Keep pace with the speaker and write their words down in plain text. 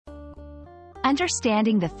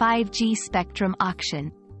Understanding the 5G Spectrum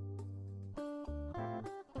Auction.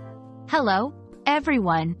 Hello,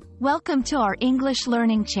 everyone. Welcome to our English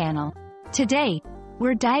learning channel. Today,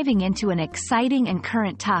 we're diving into an exciting and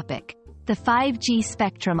current topic, the 5G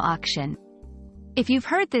Spectrum Auction. If you've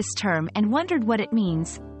heard this term and wondered what it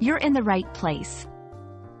means, you're in the right place.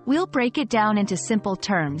 We'll break it down into simple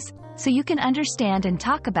terms, so you can understand and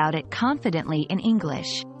talk about it confidently in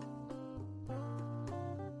English.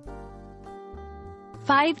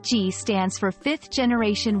 5G stands for Fifth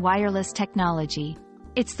Generation Wireless Technology.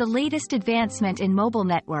 It's the latest advancement in mobile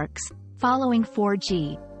networks, following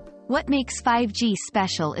 4G. What makes 5G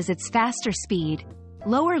special is its faster speed,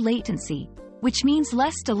 lower latency, which means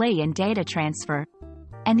less delay in data transfer,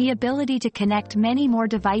 and the ability to connect many more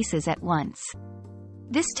devices at once.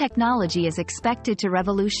 This technology is expected to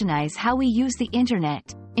revolutionize how we use the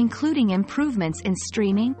internet, including improvements in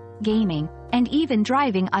streaming, gaming, and even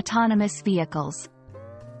driving autonomous vehicles.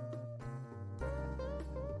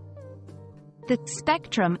 The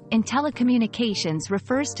spectrum in telecommunications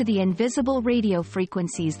refers to the invisible radio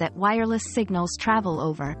frequencies that wireless signals travel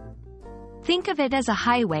over. Think of it as a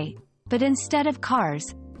highway, but instead of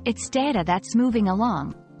cars, it's data that's moving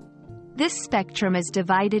along. This spectrum is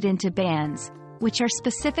divided into bands, which are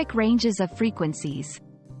specific ranges of frequencies.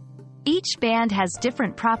 Each band has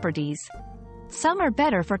different properties. Some are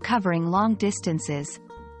better for covering long distances,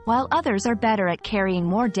 while others are better at carrying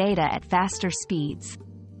more data at faster speeds.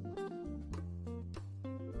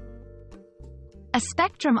 A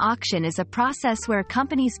spectrum auction is a process where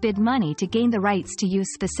companies bid money to gain the rights to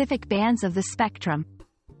use specific bands of the spectrum.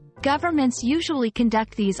 Governments usually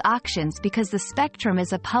conduct these auctions because the spectrum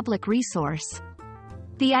is a public resource.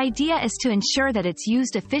 The idea is to ensure that it's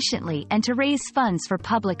used efficiently and to raise funds for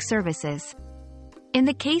public services. In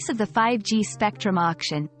the case of the 5G spectrum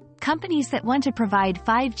auction, companies that want to provide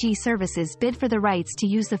 5G services bid for the rights to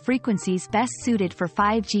use the frequencies best suited for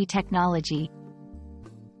 5G technology.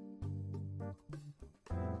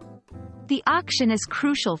 The auction is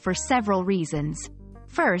crucial for several reasons.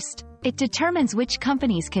 First, it determines which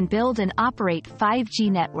companies can build and operate 5G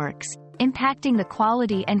networks, impacting the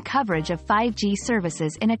quality and coverage of 5G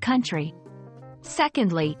services in a country.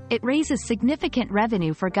 Secondly, it raises significant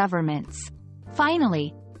revenue for governments.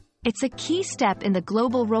 Finally, it's a key step in the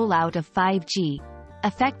global rollout of 5G,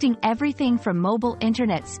 affecting everything from mobile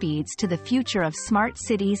internet speeds to the future of smart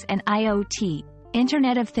cities and IoT,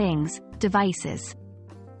 Internet of Things, devices.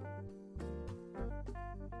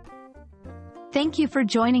 Thank you for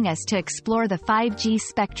joining us to explore the 5G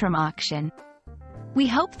spectrum auction. We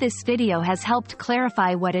hope this video has helped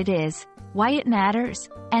clarify what it is, why it matters,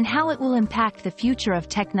 and how it will impact the future of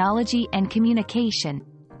technology and communication.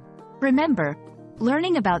 Remember,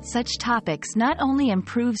 learning about such topics not only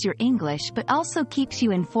improves your English but also keeps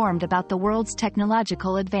you informed about the world's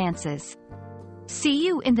technological advances. See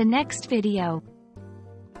you in the next video.